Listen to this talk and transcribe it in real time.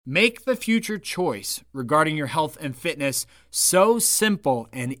Make the future choice regarding your health and fitness so simple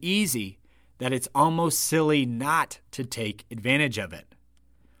and easy that it's almost silly not to take advantage of it.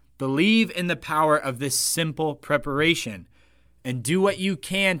 Believe in the power of this simple preparation and do what you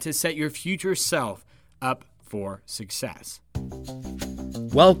can to set your future self up for success.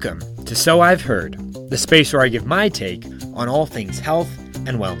 Welcome to So I've Heard, the space where I give my take on all things health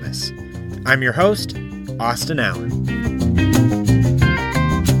and wellness. I'm your host, Austin Allen.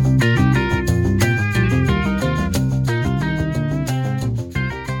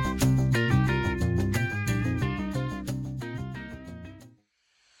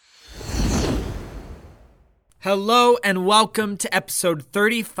 Hello and welcome to episode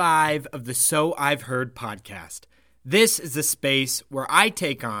 35 of the So I've Heard podcast. This is the space where I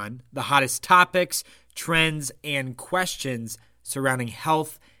take on the hottest topics, trends, and questions surrounding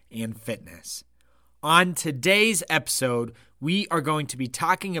health and fitness. On today's episode, we are going to be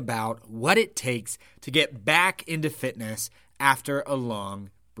talking about what it takes to get back into fitness after a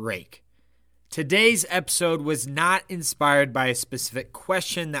long break. Today's episode was not inspired by a specific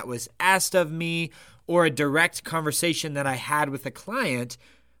question that was asked of me or a direct conversation that I had with a client,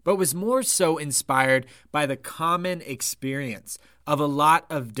 but was more so inspired by the common experience of a lot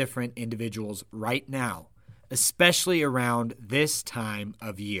of different individuals right now, especially around this time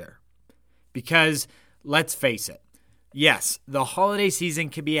of year. Because let's face it, yes, the holiday season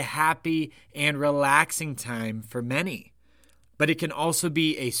can be a happy and relaxing time for many, but it can also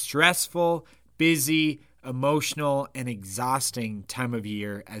be a stressful, busy, emotional, and exhausting time of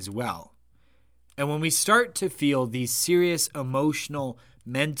year as well. And when we start to feel these serious emotional,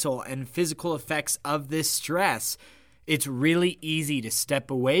 mental, and physical effects of this stress, it's really easy to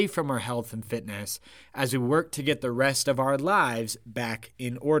step away from our health and fitness as we work to get the rest of our lives back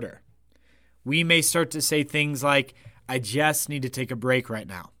in order. We may start to say things like, I just need to take a break right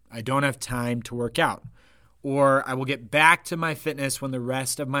now. I don't have time to work out. Or I will get back to my fitness when the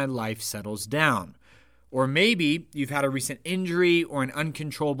rest of my life settles down. Or maybe you've had a recent injury or an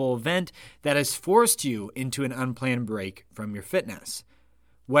uncontrollable event that has forced you into an unplanned break from your fitness.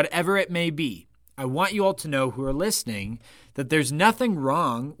 Whatever it may be, I want you all to know who are listening that there's nothing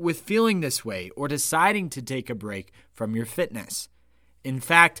wrong with feeling this way or deciding to take a break from your fitness. In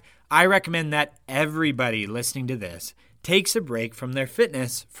fact, I recommend that everybody listening to this takes a break from their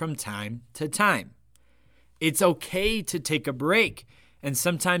fitness from time to time. It's okay to take a break. And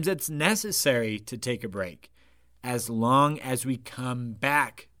sometimes it's necessary to take a break as long as we come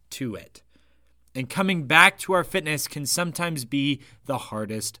back to it. And coming back to our fitness can sometimes be the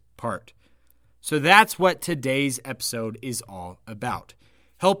hardest part. So that's what today's episode is all about,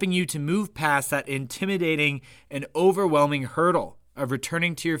 helping you to move past that intimidating and overwhelming hurdle of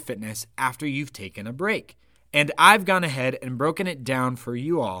returning to your fitness after you've taken a break. And I've gone ahead and broken it down for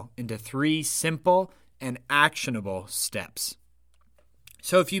you all into 3 simple and actionable steps.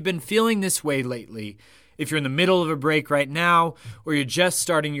 So if you've been feeling this way lately, if you're in the middle of a break right now, or you're just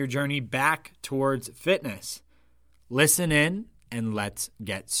starting your journey back towards fitness, listen in and let's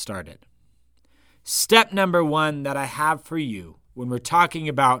get started. Step number 1 that I have for you when we're talking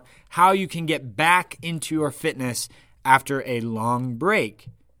about how you can get back into your fitness after a long break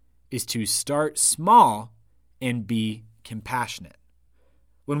is to start small and be compassionate.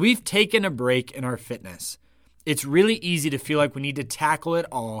 When we've taken a break in our fitness, it's really easy to feel like we need to tackle it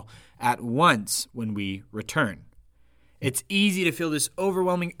all at once when we return. It's easy to feel this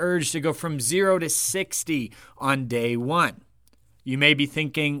overwhelming urge to go from 0 to 60 on day 1. You may be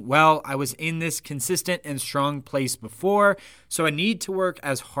thinking, well, I was in this consistent and strong place before, so I need to work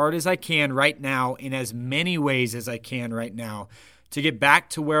as hard as I can right now in as many ways as I can right now to get back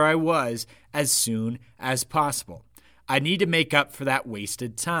to where I was as soon as possible. I need to make up for that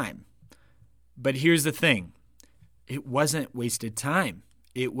wasted time. But here's the thing. It wasn't wasted time.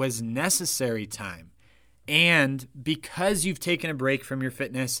 It was necessary time. And because you've taken a break from your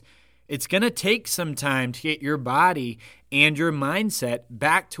fitness, it's going to take some time to get your body and your mindset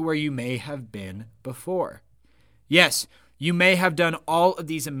back to where you may have been before. Yes, you may have done all of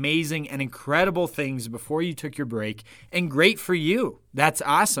these amazing and incredible things before you took your break, and great for you. That's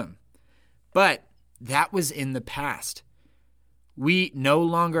awesome. But that was in the past. We no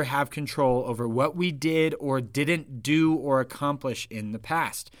longer have control over what we did or didn't do or accomplish in the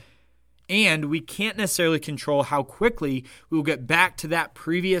past. And we can't necessarily control how quickly we will get back to that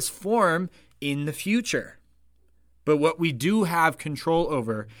previous form in the future. But what we do have control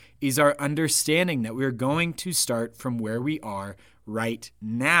over is our understanding that we're going to start from where we are right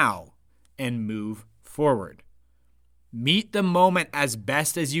now and move forward. Meet the moment as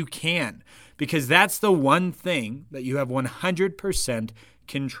best as you can, because that's the one thing that you have 100%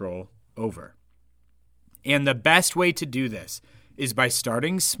 control over. And the best way to do this is by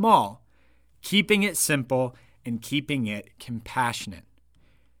starting small, keeping it simple, and keeping it compassionate.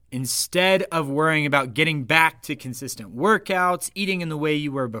 Instead of worrying about getting back to consistent workouts, eating in the way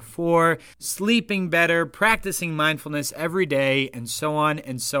you were before, sleeping better, practicing mindfulness every day, and so on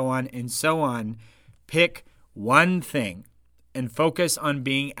and so on and so on, pick one thing and focus on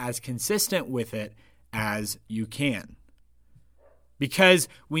being as consistent with it as you can. Because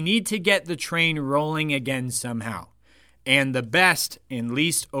we need to get the train rolling again somehow. And the best and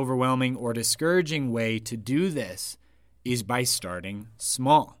least overwhelming or discouraging way to do this is by starting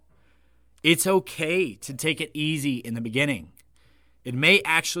small. It's okay to take it easy in the beginning. It may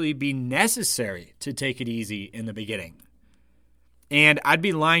actually be necessary to take it easy in the beginning. And I'd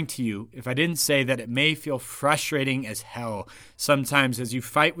be lying to you if I didn't say that it may feel frustrating as hell sometimes as you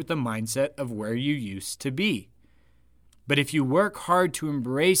fight with the mindset of where you used to be. But if you work hard to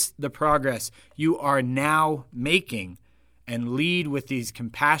embrace the progress you are now making and lead with these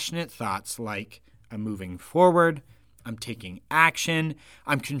compassionate thoughts like, I'm moving forward, I'm taking action,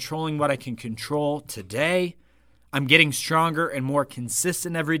 I'm controlling what I can control today, I'm getting stronger and more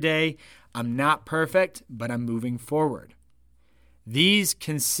consistent every day, I'm not perfect, but I'm moving forward. These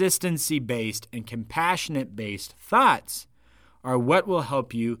consistency-based and compassionate-based thoughts are what will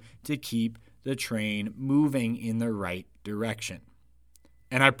help you to keep the train moving in the right direction.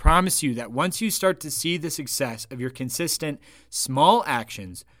 And I promise you that once you start to see the success of your consistent small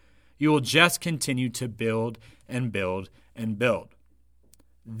actions, you will just continue to build and build and build.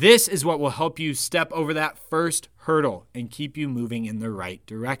 This is what will help you step over that first hurdle and keep you moving in the right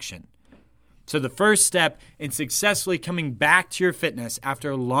direction. So the first step in successfully coming back to your fitness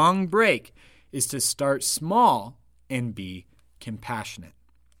after a long break is to start small and be compassionate.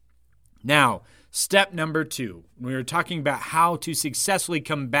 Now, step number 2, when we were talking about how to successfully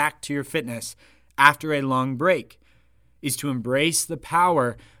come back to your fitness after a long break, is to embrace the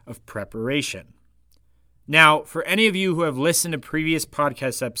power of preparation. Now, for any of you who have listened to previous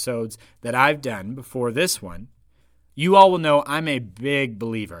podcast episodes that I've done before this one, you all will know I'm a big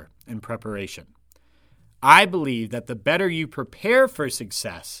believer in preparation. I believe that the better you prepare for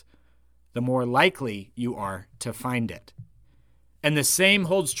success, the more likely you are to find it. And the same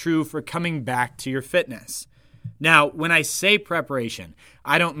holds true for coming back to your fitness. Now, when I say preparation,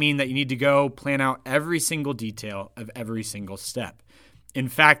 I don't mean that you need to go plan out every single detail of every single step. In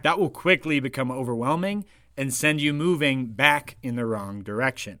fact, that will quickly become overwhelming and send you moving back in the wrong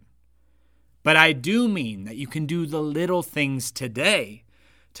direction. But I do mean that you can do the little things today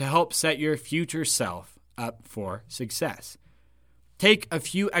to help set your future self up for success. Take a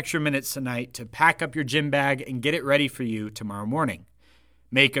few extra minutes tonight to pack up your gym bag and get it ready for you tomorrow morning.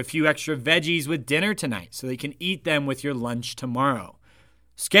 Make a few extra veggies with dinner tonight so that you can eat them with your lunch tomorrow.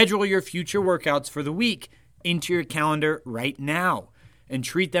 Schedule your future workouts for the week into your calendar right now and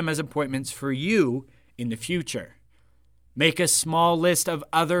treat them as appointments for you in the future. Make a small list of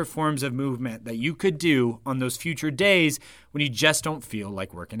other forms of movement that you could do on those future days when you just don't feel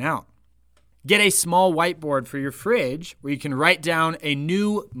like working out. Get a small whiteboard for your fridge where you can write down a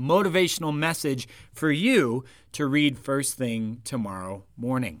new motivational message for you to read first thing tomorrow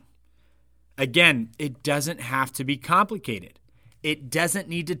morning. Again, it doesn't have to be complicated. It doesn't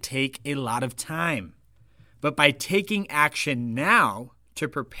need to take a lot of time. But by taking action now to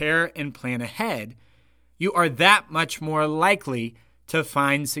prepare and plan ahead, you are that much more likely to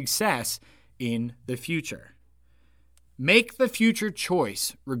find success in the future. Make the future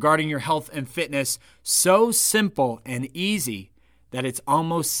choice regarding your health and fitness so simple and easy that it's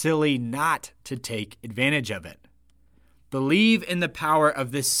almost silly not to take advantage of it. Believe in the power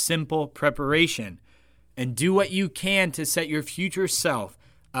of this simple preparation and do what you can to set your future self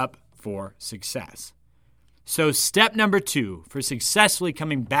up for success. So step number 2 for successfully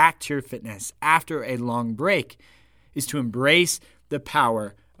coming back to your fitness after a long break is to embrace the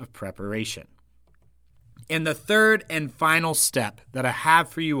power of preparation. And the third and final step that I have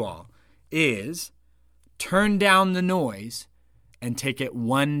for you all is turn down the noise and take it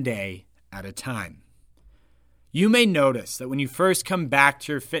one day at a time. You may notice that when you first come back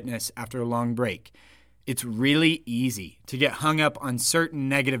to your fitness after a long break, it's really easy to get hung up on certain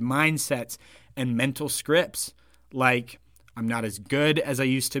negative mindsets and mental scripts like, I'm not as good as I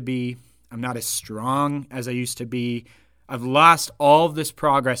used to be, I'm not as strong as I used to be, I've lost all of this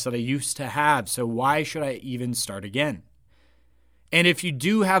progress that I used to have, so why should I even start again? And if you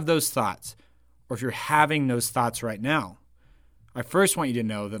do have those thoughts, or if you're having those thoughts right now, I first want you to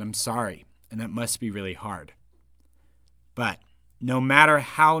know that I'm sorry, and that must be really hard. But no matter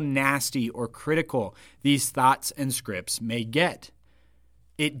how nasty or critical these thoughts and scripts may get,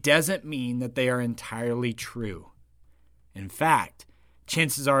 it doesn't mean that they are entirely true. In fact,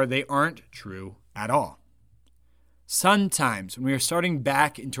 chances are they aren't true at all. Sometimes when we are starting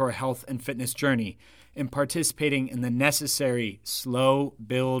back into our health and fitness journey and participating in the necessary slow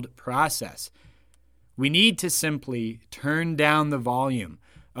build process, we need to simply turn down the volume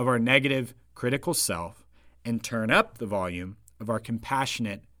of our negative critical self and turn up the volume of our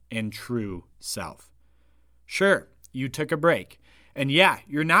compassionate and true self. Sure, you took a break, and yeah,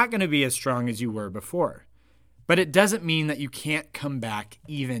 you're not going to be as strong as you were before, but it doesn't mean that you can't come back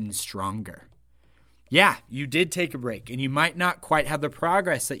even stronger. Yeah, you did take a break, and you might not quite have the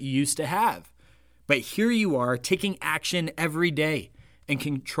progress that you used to have, but here you are taking action every day and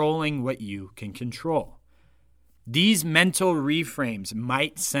controlling what you can control. These mental reframes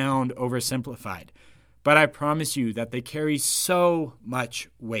might sound oversimplified, but I promise you that they carry so much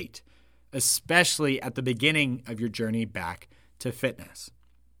weight, especially at the beginning of your journey back to fitness.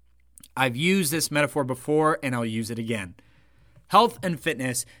 I've used this metaphor before, and I'll use it again. Health and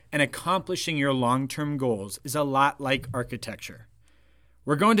fitness and accomplishing your long-term goals is a lot like architecture.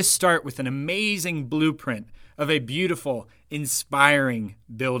 We're going to start with an amazing blueprint of a beautiful, inspiring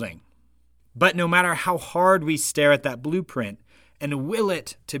building. But no matter how hard we stare at that blueprint and will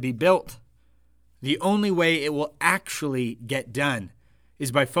it to be built, the only way it will actually get done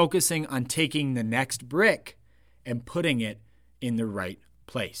is by focusing on taking the next brick and putting it in the right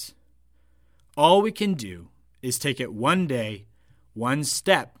place. All we can do is take it one day, one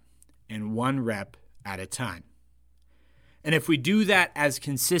step, and one rep at a time. And if we do that as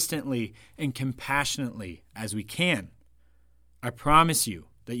consistently and compassionately as we can, I promise you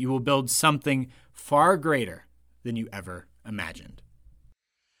that you will build something far greater than you ever imagined.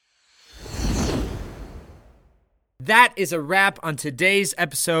 That is a wrap on today's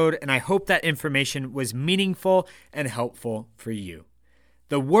episode, and I hope that information was meaningful and helpful for you.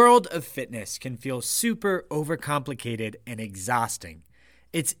 The world of fitness can feel super overcomplicated and exhausting.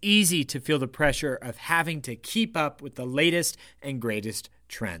 It's easy to feel the pressure of having to keep up with the latest and greatest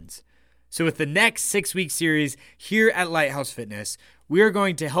trends. So with the next 6-week series here at Lighthouse Fitness, we are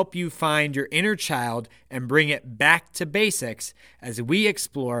going to help you find your inner child and bring it back to basics as we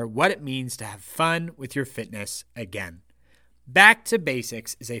explore what it means to have fun with your fitness again. Back to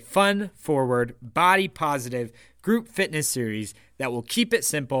Basics is a fun-forward, body-positive group fitness series that will keep it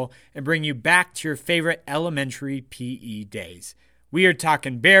simple and bring you back to your favorite elementary PE days. We are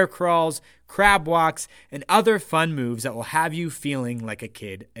talking bear crawls, crab walks, and other fun moves that will have you feeling like a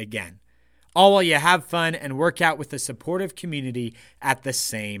kid again. All while you have fun and work out with a supportive community at the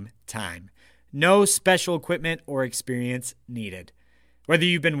same time. No special equipment or experience needed. Whether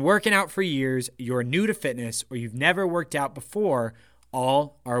you've been working out for years, you're new to fitness, or you've never worked out before,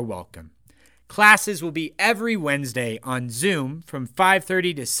 all are welcome. Classes will be every Wednesday on Zoom from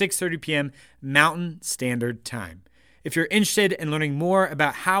 5:30 to 6:30 p.m. Mountain Standard Time. If you're interested in learning more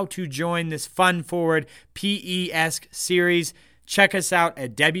about how to join this fun-forward PE-esque series, check us out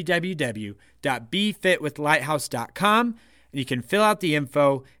at www.befitwithlighthouse.com, and you can fill out the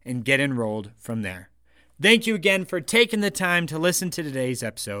info and get enrolled from there. Thank you again for taking the time to listen to today's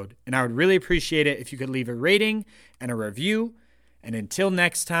episode, and I would really appreciate it if you could leave a rating and a review. And until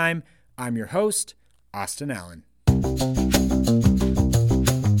next time, I'm your host, Austin Allen.